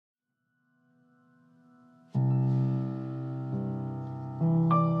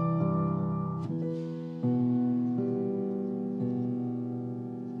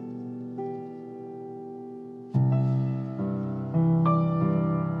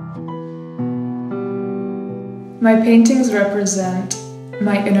My paintings represent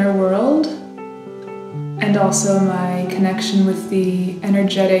my inner world and also my connection with the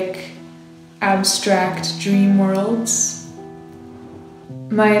energetic, abstract dream worlds.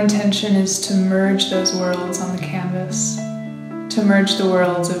 My intention is to merge those worlds on the canvas, to merge the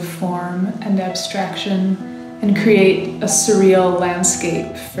worlds of form and abstraction and create a surreal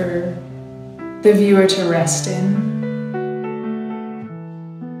landscape for the viewer to rest in.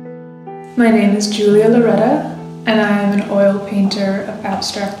 My name is Julia Loretta, and I am an oil painter of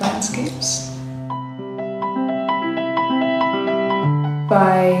abstract landscapes.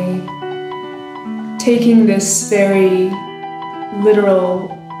 By taking this very literal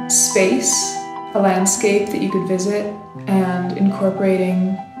space, a landscape that you could visit, and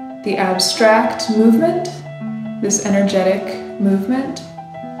incorporating the abstract movement, this energetic movement,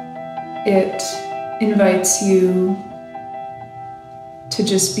 it invites you to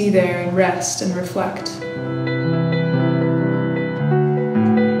just be there and rest and reflect.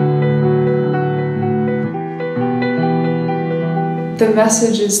 The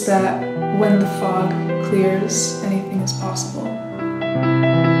message is that when the fog clears, anything is possible.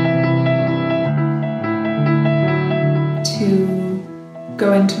 To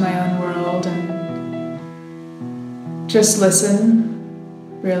go into my own world and just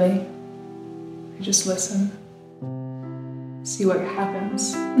listen, really. Just listen. See what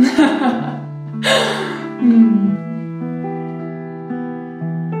happens.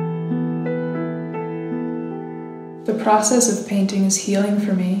 The process of painting is healing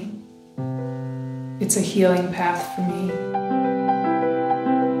for me. It's a healing path for me.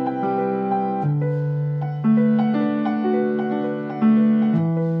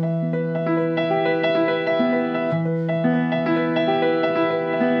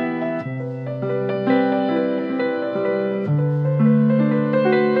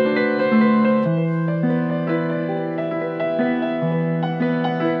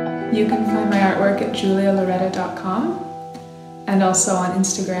 You can find my artwork at julialoretta.com and also on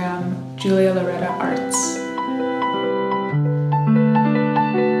Instagram, Julia Loretta Arts.